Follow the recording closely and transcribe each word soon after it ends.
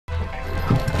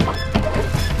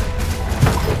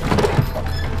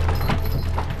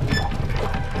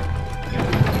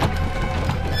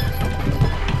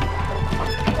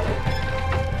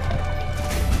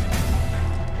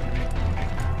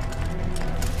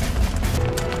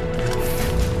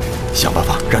想办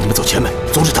法让你们走前门，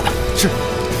阻止他们。是。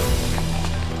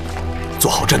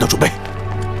做好战斗准备。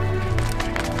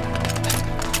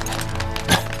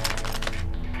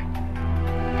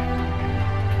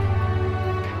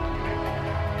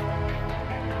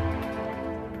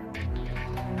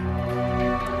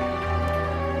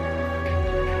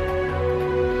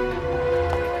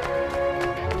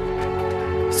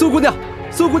苏姑娘，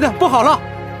苏姑娘，不好了！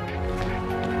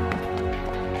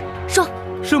说，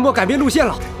顺波改变路线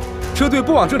了，车队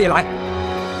不往这里来。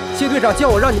谢队长叫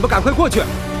我让你们赶快过去。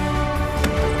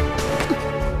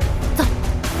走。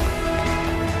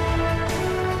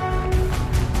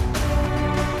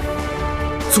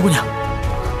苏姑娘，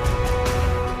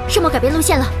顺波改变路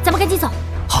线了，咱们赶紧走。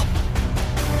好。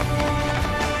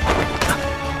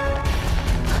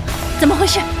怎么回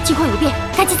事？情况有变，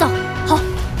赶紧走。好。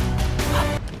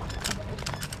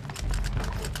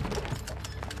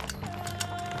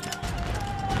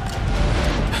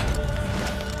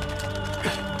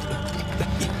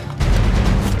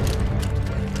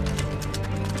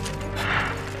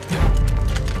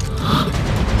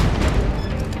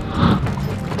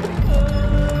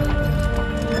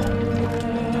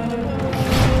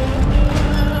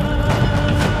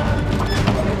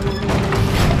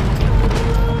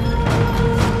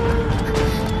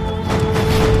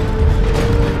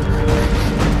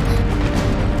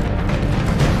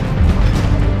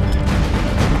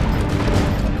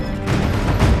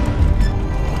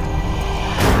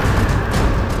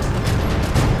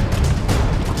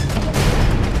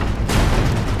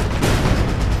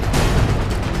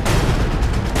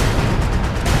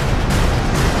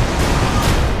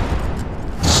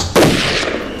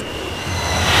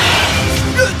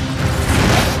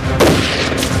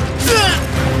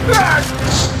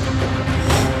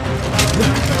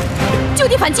 就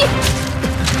地反击！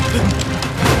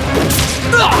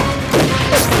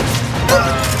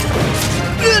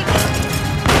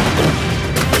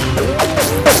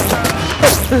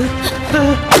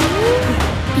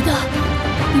彼得，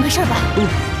你没事吧？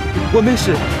我没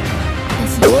事。担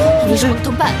心，你是我的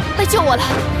同伴，来救我了。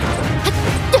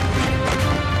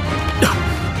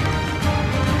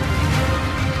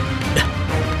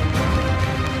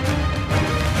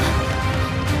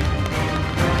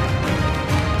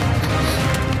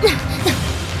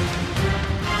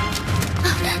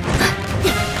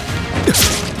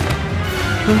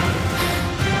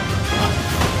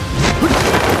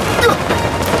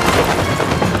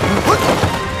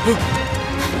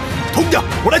童家，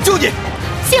我来救你！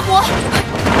泻火！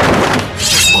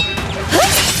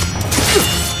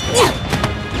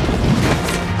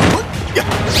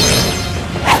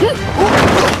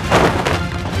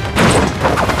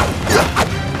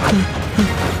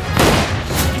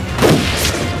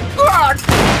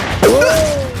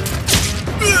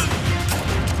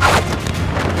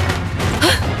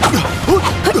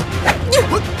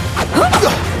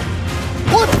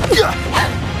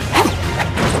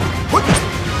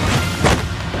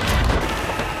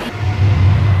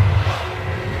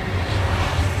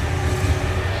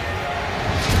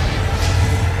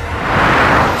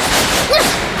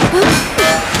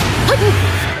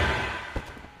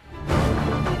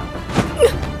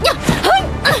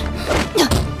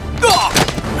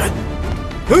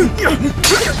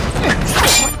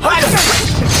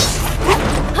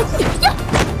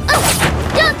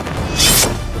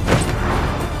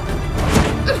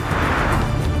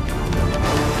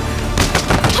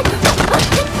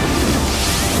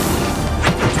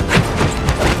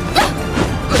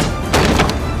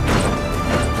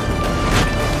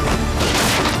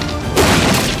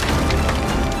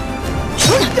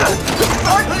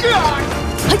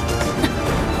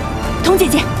童姐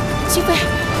姐，徐飞，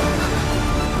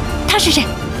他是谁？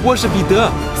我是彼得。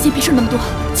先别说那么多，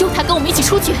救他，跟我们一起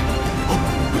出去。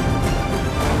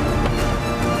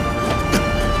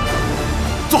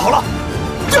做好了，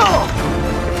走。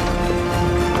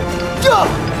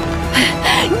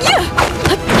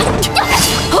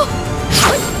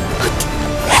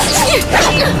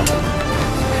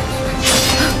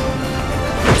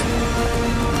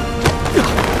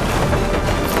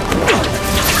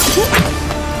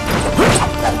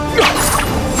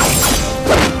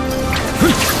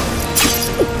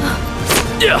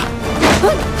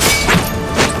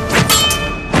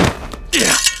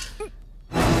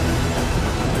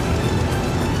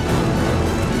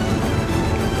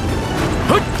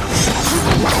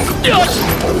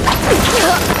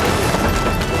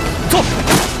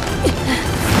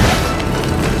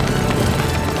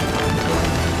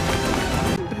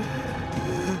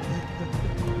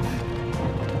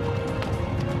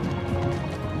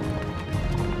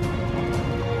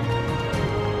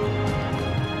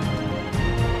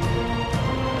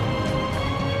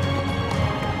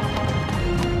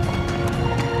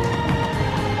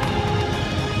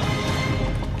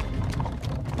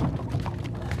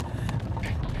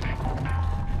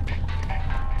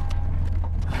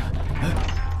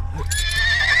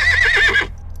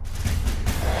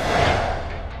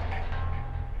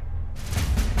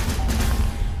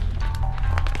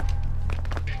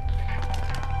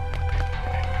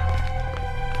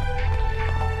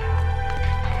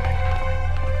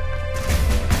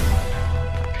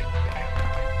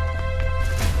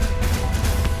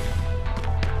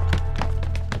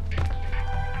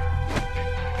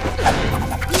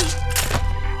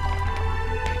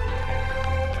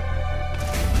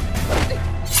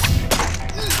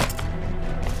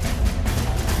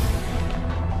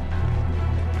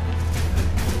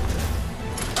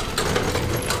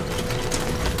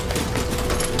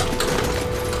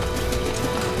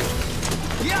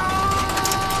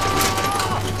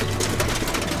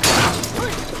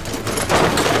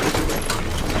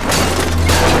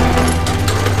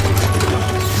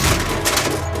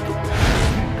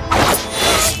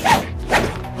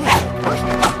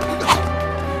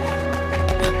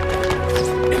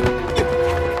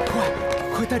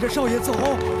少爷走。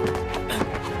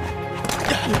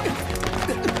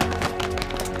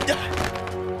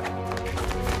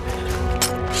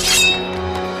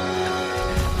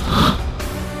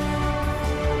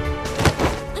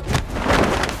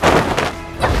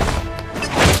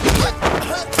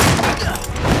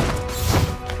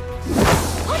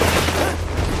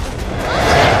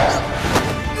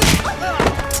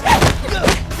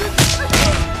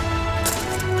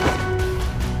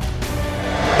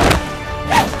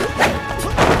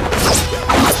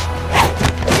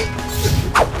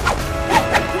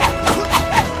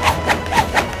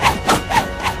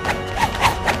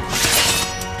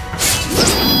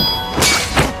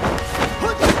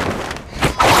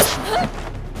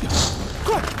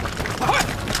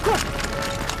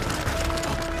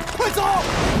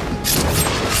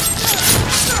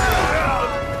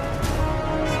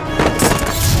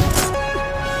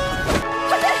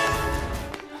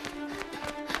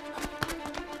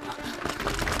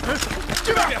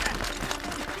这边！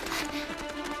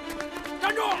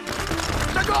站住！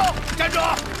站住！站住！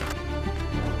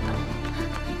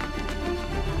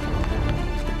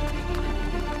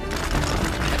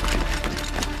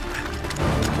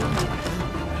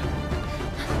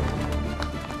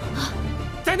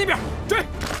在那边追！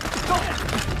走！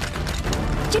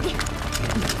这边。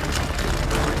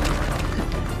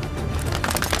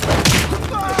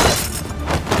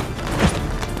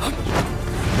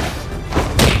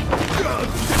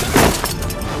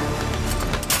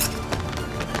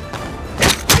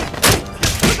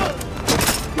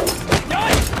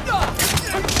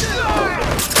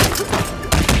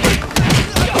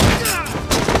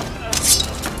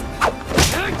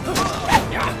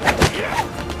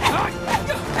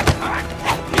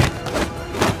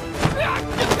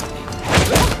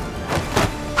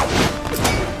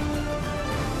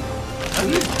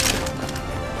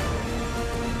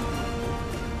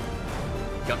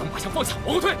 让他们把枪放下，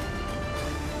往后退！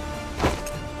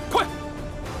快！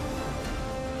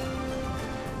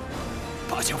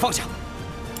把枪放下！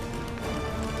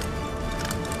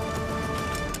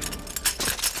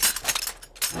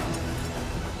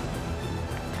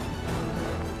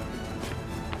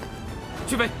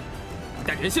徐飞，你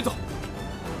带着人先走。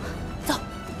走。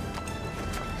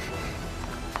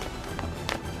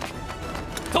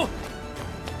走。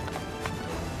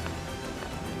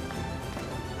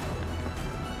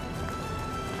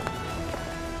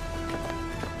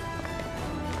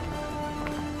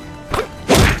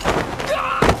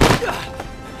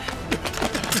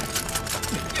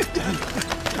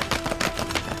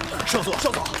 少佐，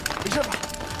少佐，没事吧？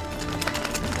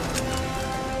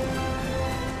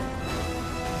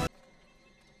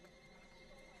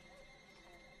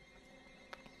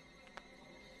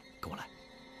跟我来。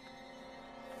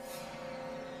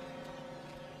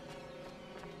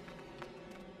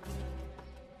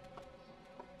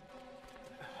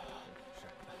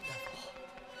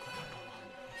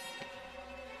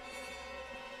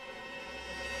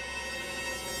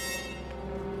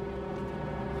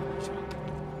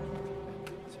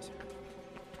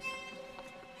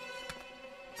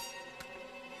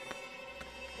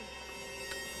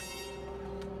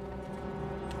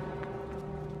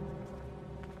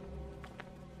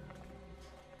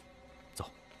走。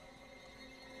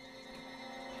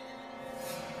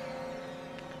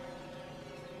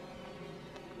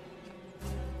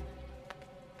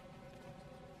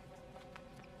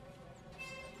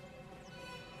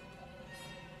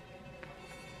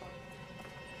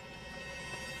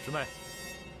师妹，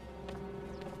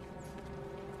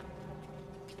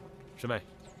师妹，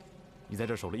你在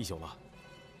这守了一宿了，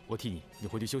我替你，你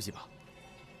回去休息吧。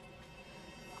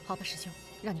好吧，师兄，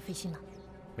让你费心了。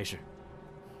没事。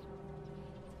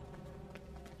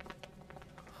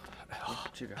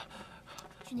 这个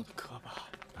去那边磕吧，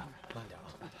慢点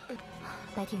啊。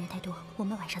白天人太多，我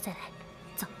们晚上再来。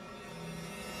走。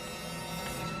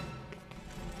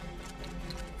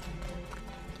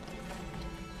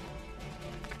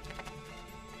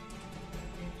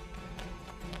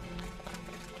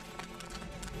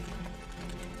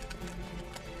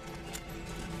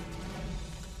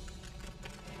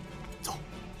走。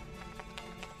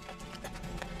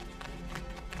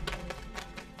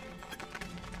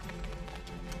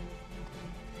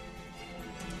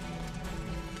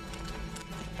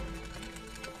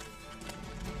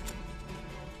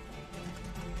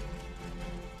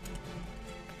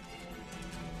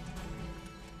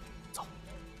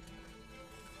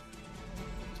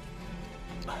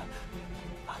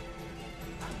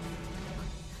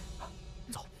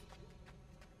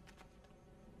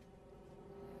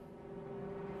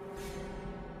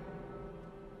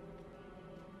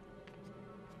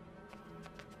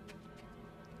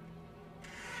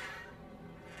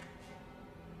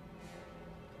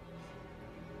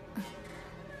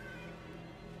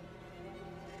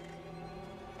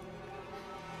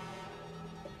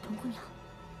童姑娘，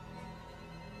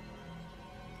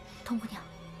童姑娘，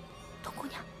童姑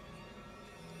娘，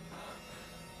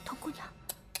童姑娘。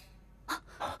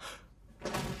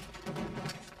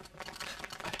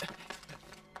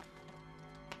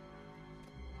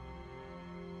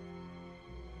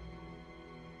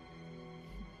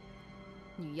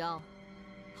 女妖，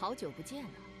好久不见了。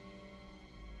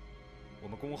我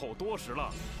们恭候多时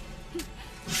了。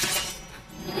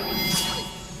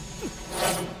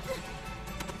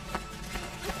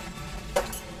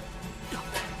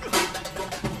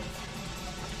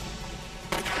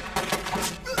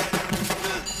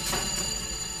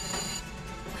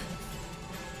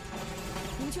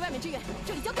你们去外面支援，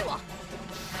这里交给我。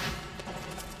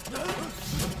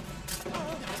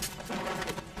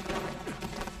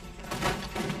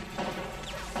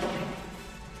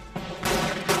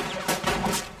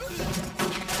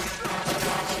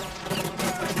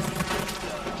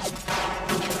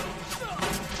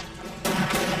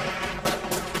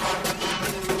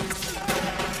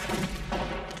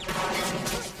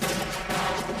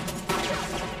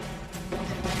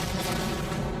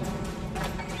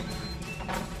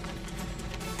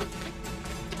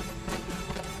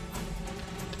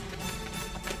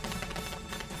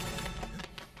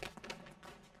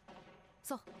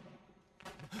 走。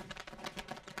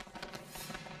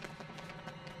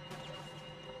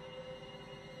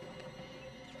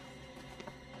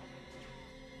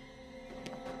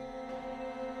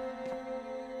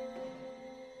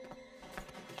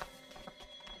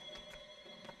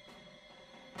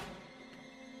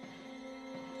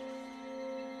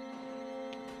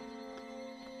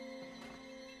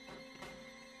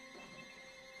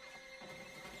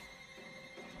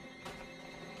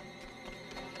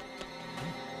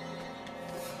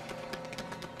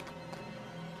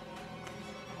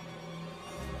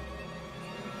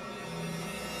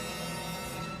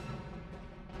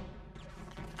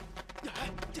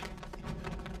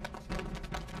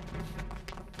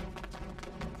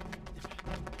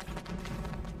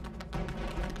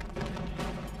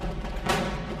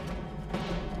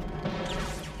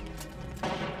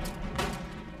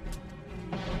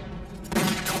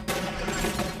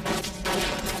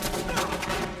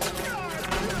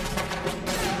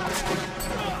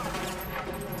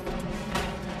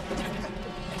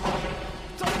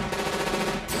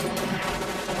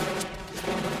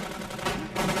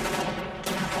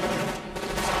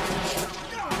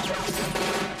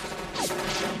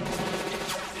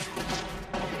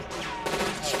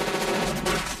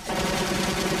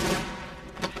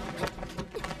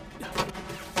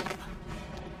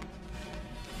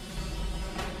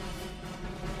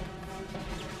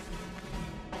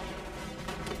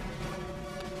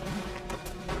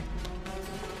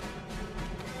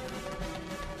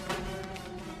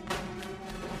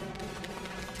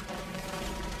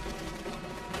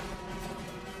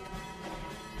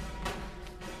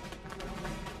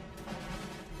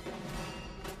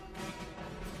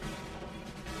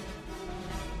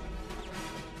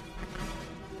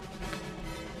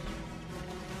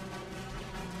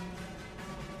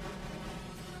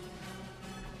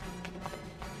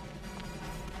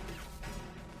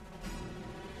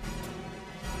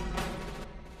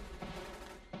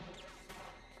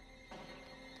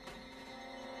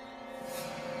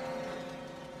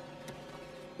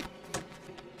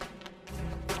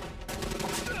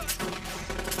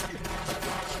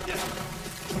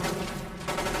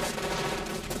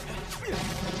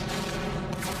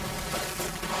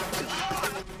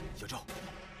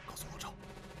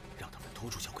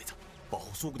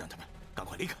苏姑娘他们，赶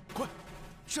快离开！快，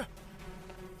是。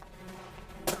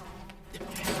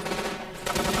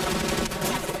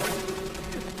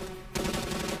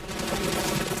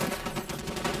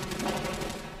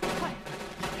快！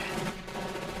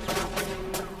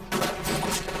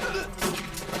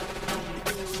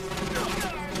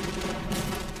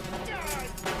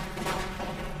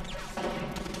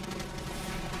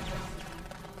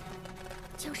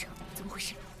枪声怎么回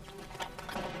事？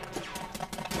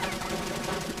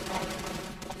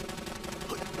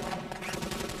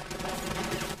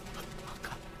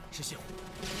 是谢虎。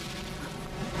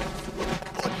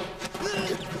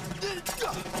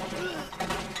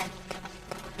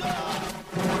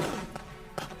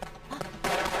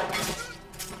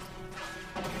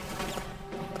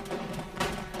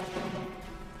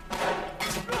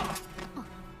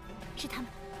是他们。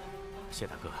谢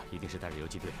大哥一定是带着游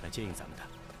击队来接应咱们的。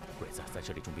鬼子在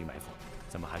这里重兵埋伏，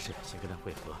咱们还是先跟他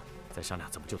会合，再商量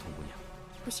怎么救童姑娘。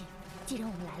不行，既然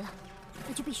我们来了，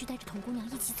那就必须带着童姑娘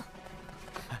一起走。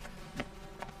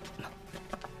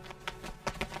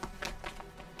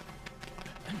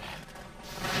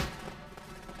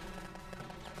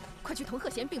快去同贺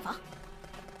贤病房。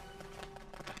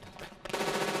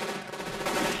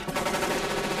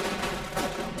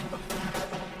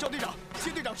赵队长，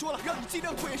谢队长说了，让你尽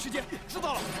量拖延时间。知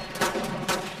道了。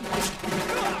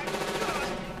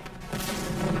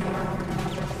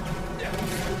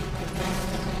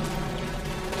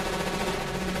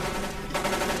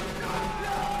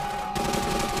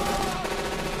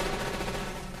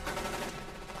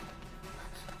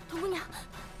童姑娘，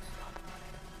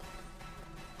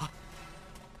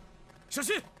小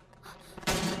心！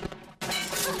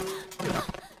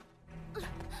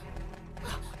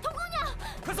童姑娘，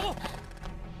快走！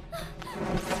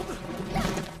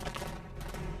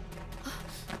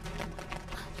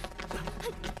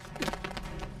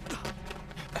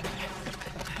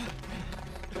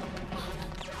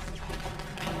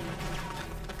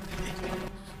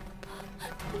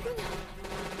童姑娘，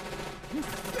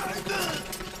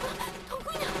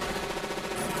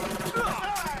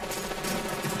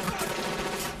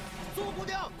苏姑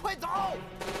娘，快走！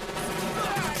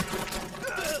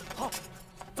好，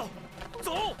走，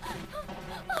走！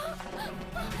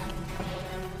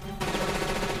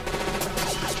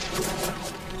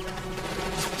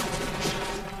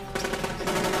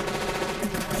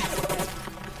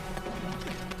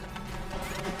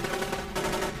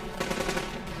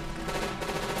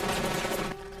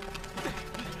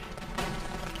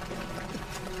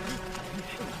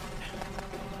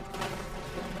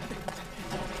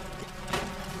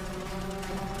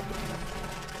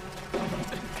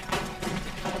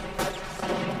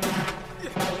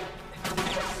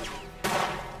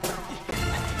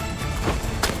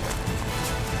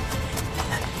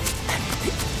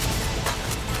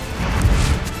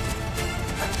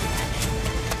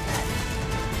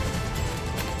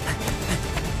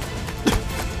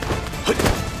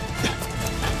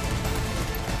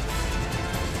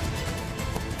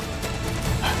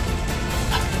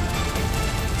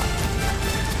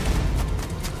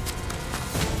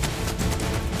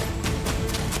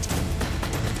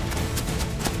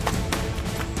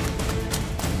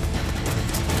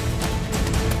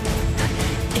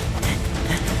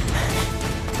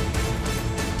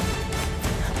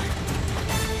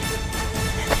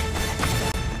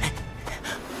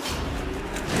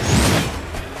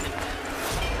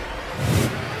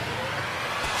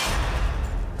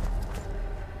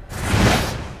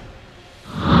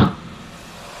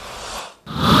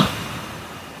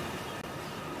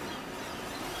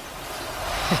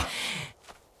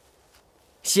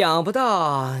想不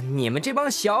到你们这帮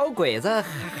小鬼子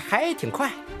还挺快，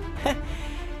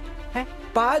哎，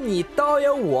把你导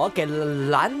演我给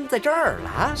拦在这儿了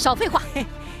啊！少废话，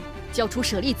交出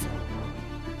舍利子，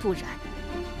不然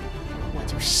我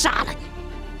就杀了你。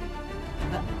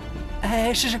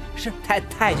哎，是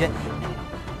太君，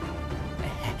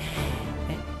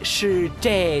是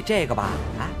这个吧？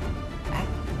啊，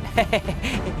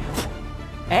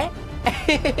哎。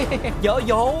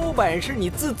有本事你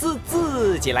自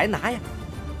己来拿呀！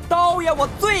导演我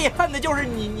最恨的就是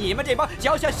你们这帮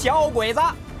小鬼子！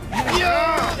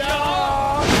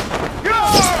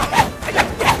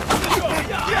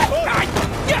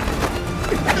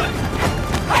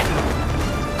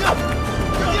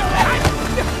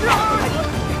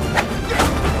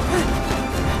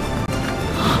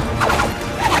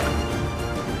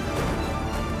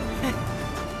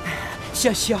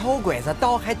小鬼子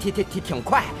刀还挺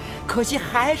快，可惜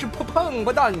还是碰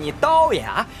不到你刀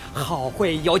呀！好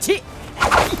会有气！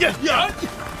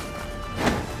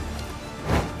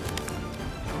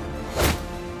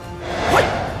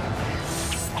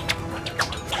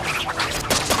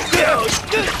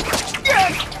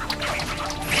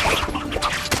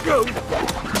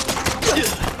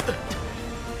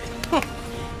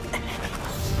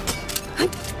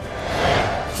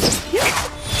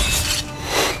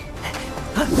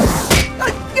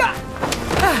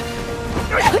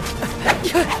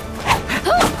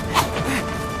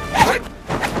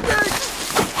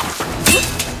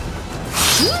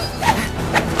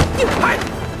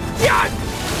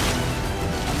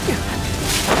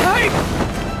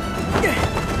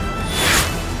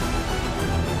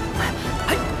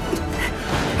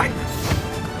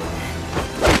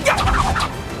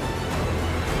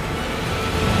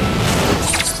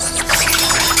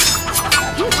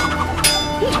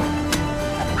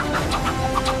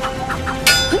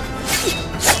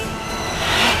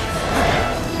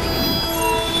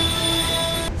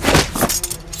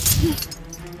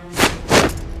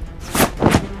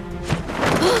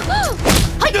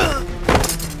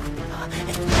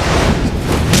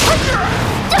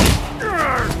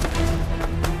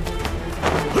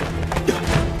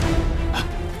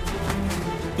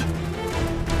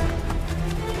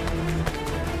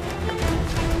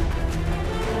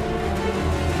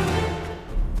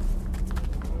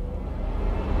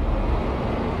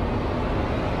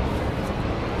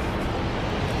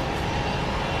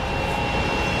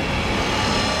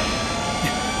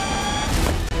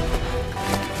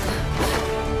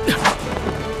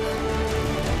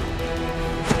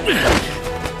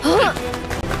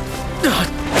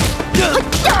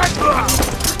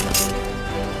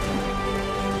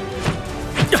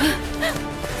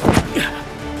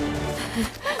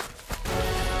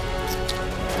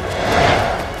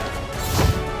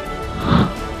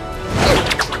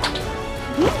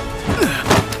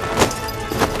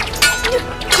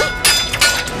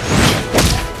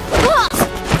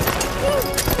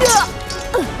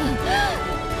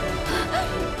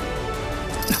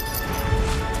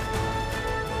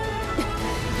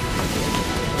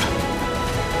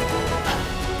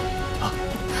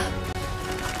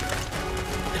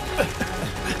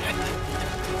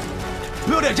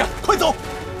恋战，快走！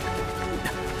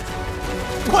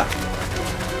快！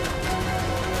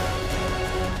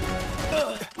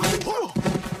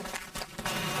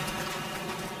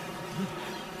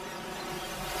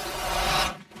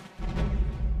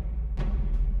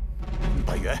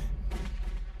板垣，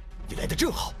你来的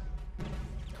正好。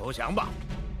投降吧，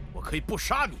我可以不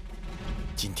杀你。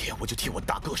今天我就替我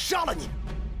大哥杀了你。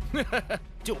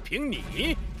就凭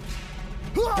你？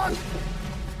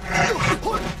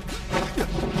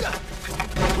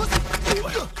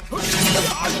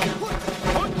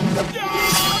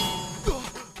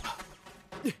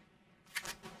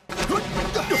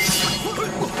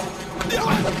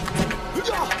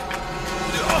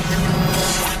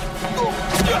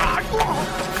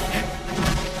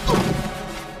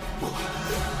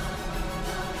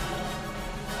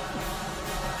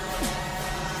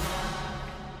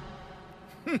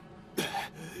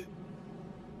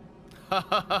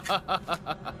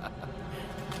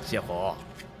谢虎，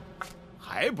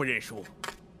还不认输？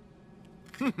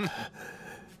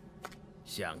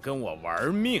想跟我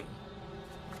玩命？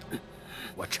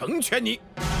我成全你！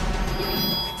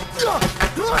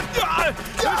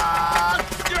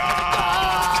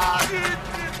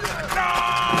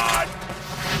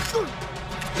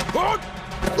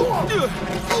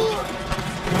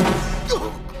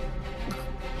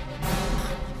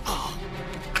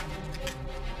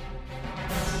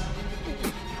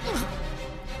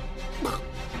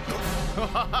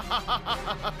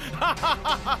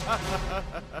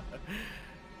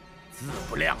自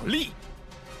不量力！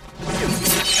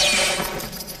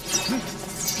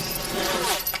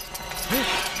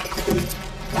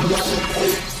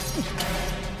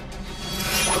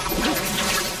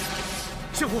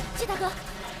谢虎，谢大哥，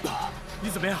你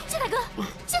怎么样？谢大哥，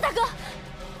谢大哥。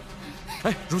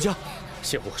哎，如江，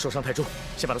谢虎受伤太重，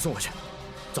先把他送回去。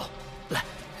走，来。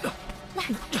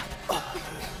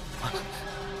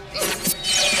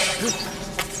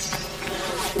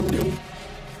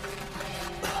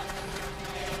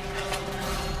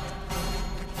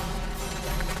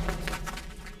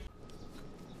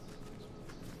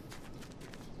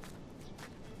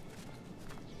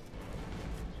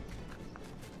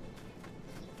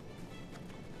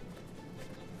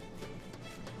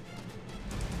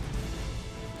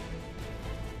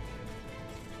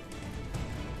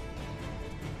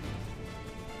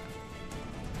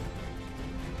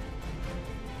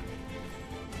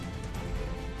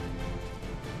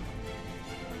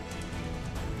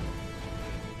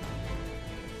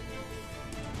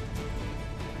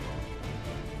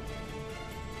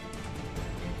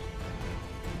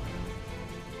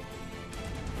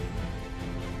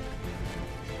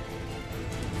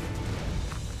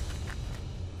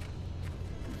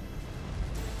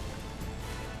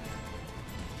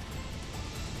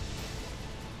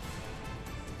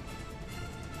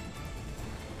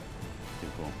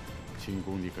轻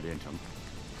功你可练成？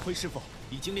回师傅，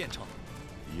已经练成。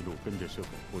一路跟着师傅，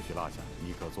不许落下，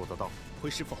你可做得到？回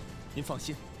师傅，您放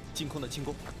心，净空的轻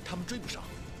功他们追不上。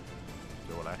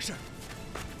给我来。是。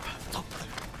走。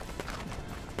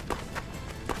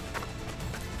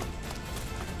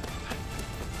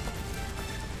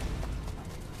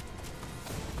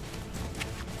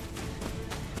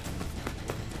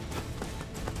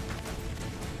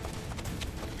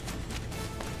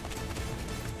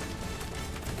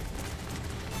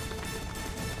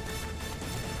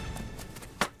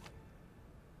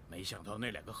没想到那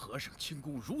两个和尚轻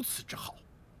功如此之好，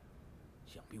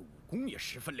想必武功也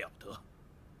十分了得。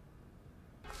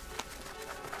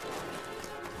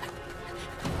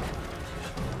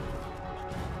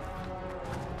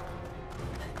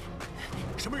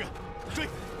什么人？追！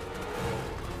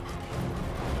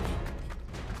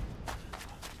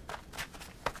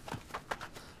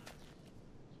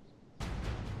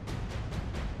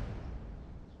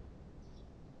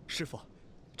师傅，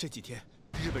这几天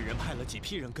日本人派了几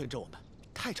批人跟着我们，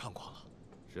太猖狂了。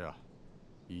是啊，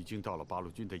已经到了八路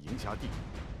军的营辖地，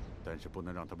但是不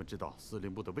能让他们知道司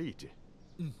令部的位置。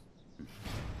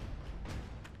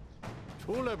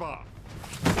出来吧，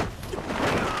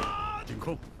净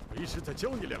空，为师再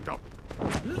教你两招。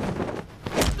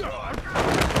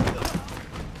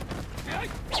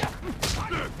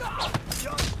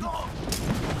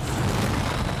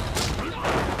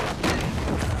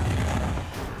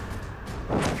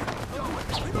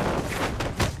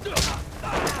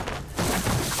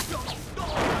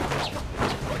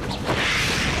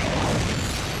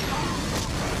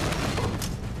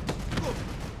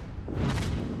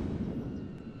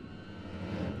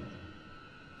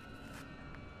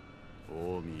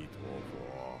阿弥陀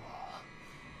佛，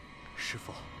师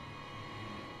傅，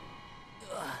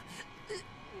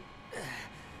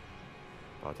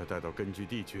把他带到根据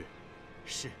地去。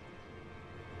是。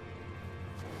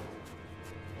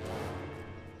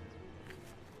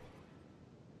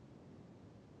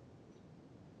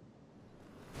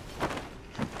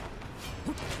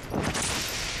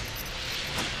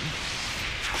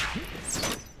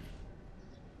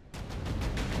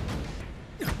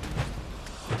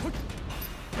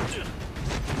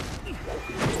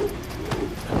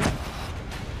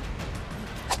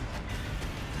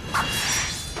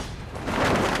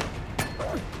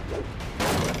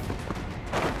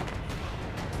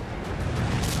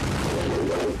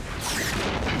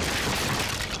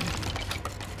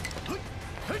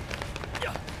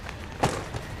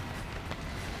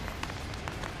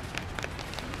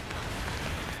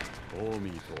阿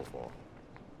弥陀佛。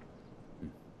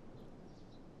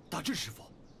大智师傅。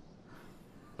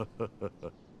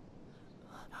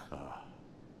啊，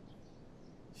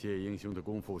谢英雄的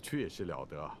功夫确实了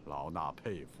得，老衲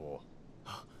佩服。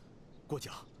过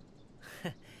奖。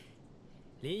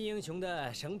林英雄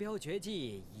的绳标绝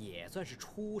技也算是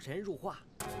出神入化。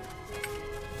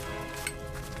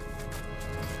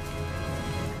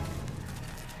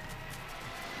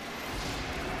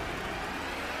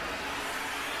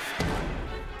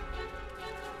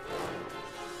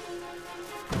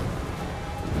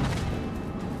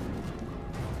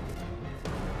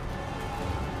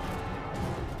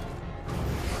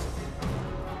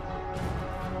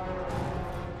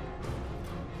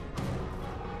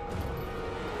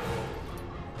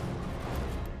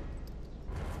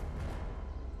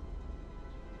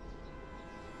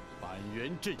板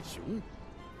垣镇雄，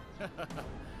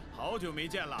好久没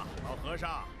见了，老和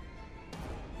尚。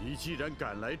你既然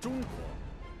赶来中国，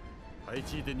还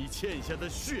记得你欠下的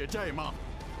血债吗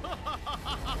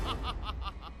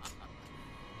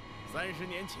？30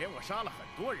年前我杀了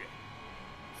很多人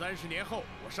，30年后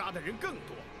我杀的人更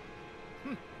多。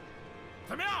哼，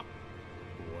怎么样？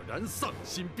果然丧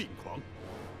心病狂。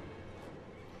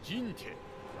今天，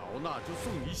老衲就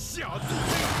送你下地狱。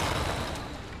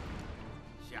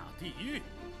下地狱，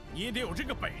你也得有这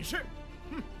个本事。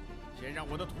哼，先让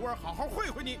我的徒儿好好会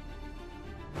会你。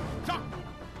上，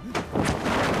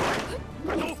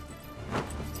快走！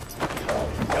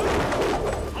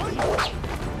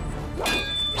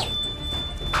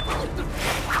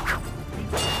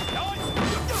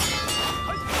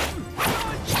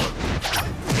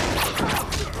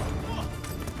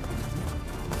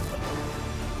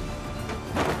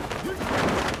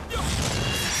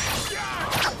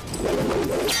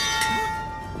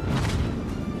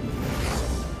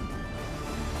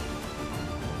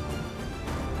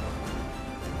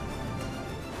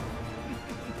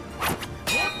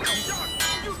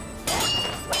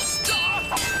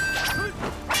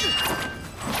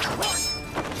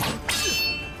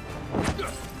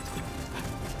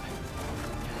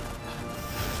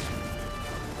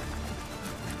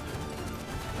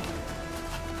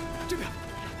这边。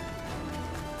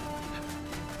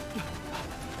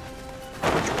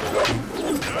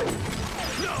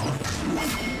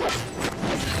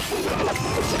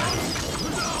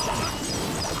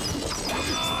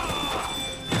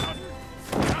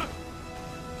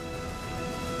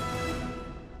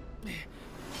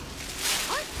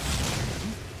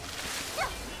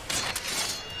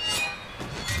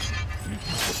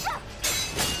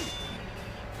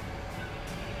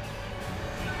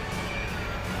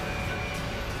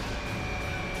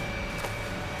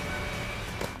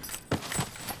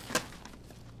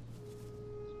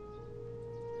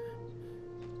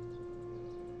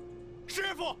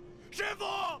师傅，师傅，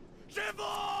师傅，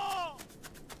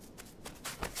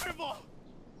师傅，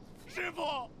师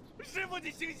傅，师傅，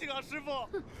你醒醒啊！师傅，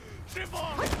师傅，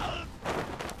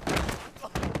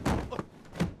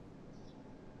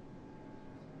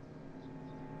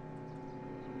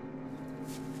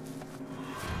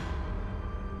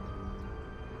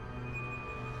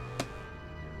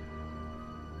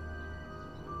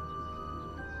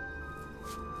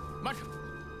慢着。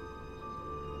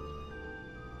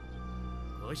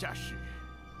阁下是？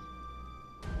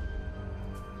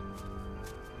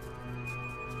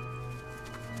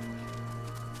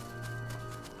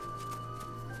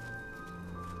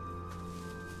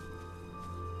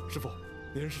师傅，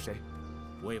您是谁？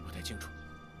我也不太清楚，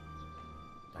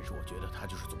但是我觉得他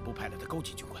就是总部派来的高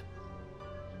级军官。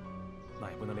那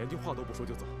也不能连句话都不说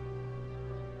就走。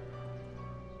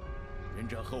忍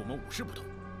者和我们武士不同，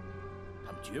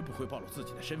他们绝不会暴露自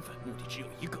己的身份，目的只有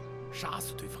一个：杀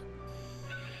死对方。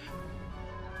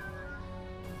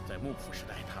在幕府时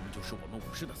代，他们就是我们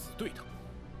武士的死对头。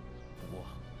不过，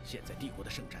现在帝国的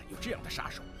圣战有这样的杀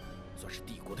手，算是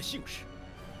帝国的幸事。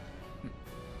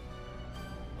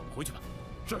我们回去吧。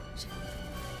是。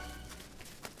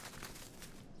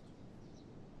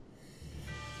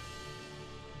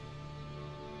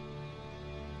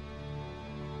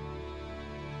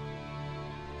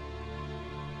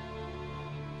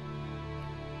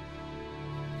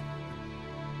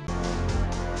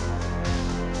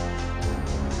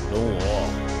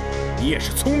你也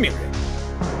是聪明人，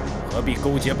何必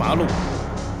勾结八路，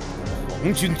与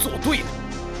皇军作对呢？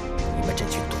你们这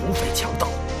群土匪强盗，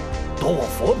夺我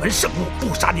佛门圣物，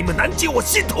不杀你们难解我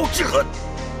心头之恨。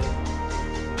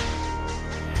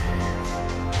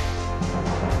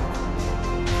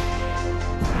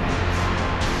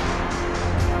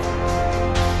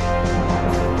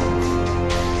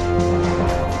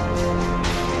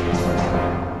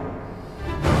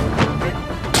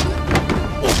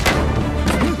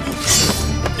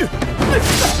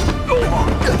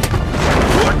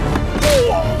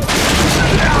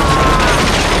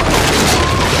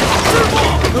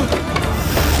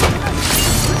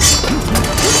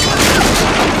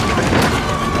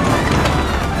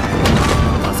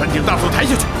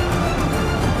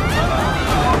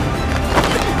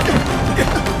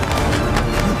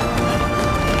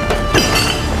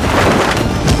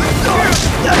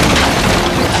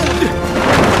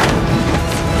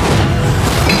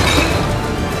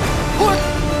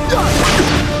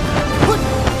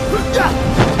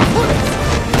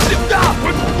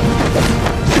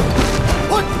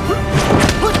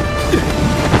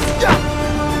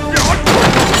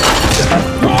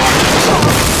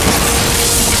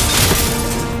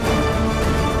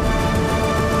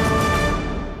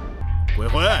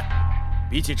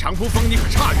比起长扑风，你可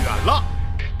差远了。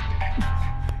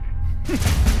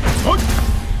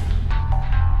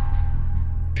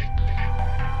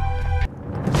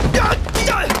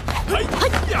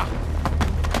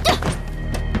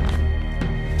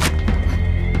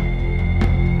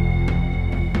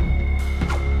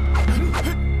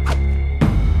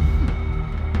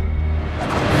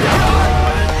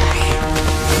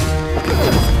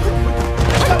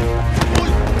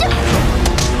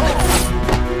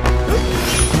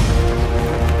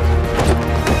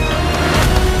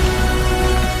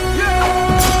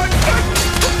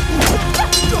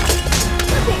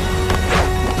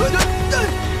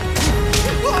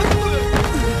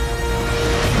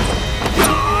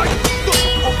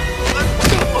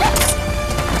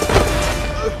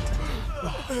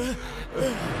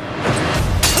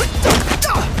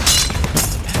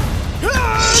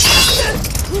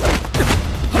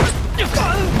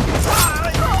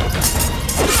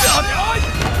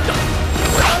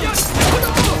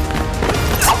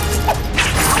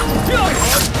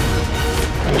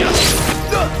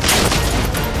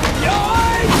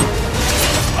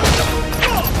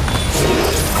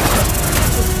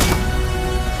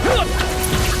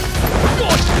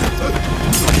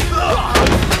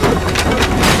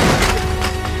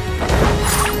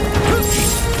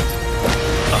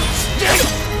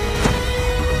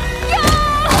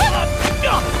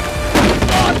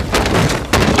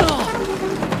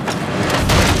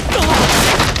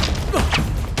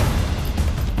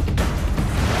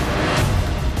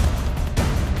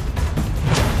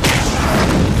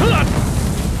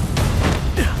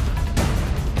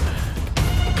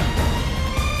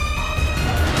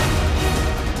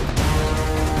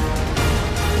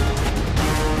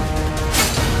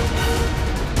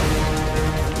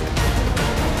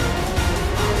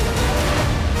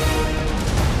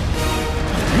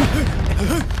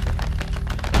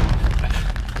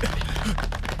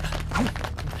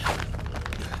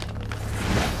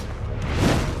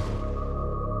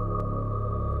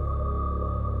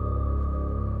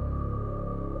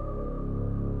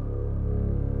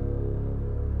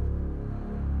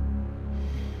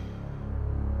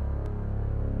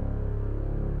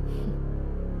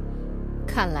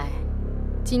看来，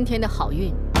今天的好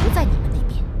运不在你们那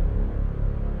边。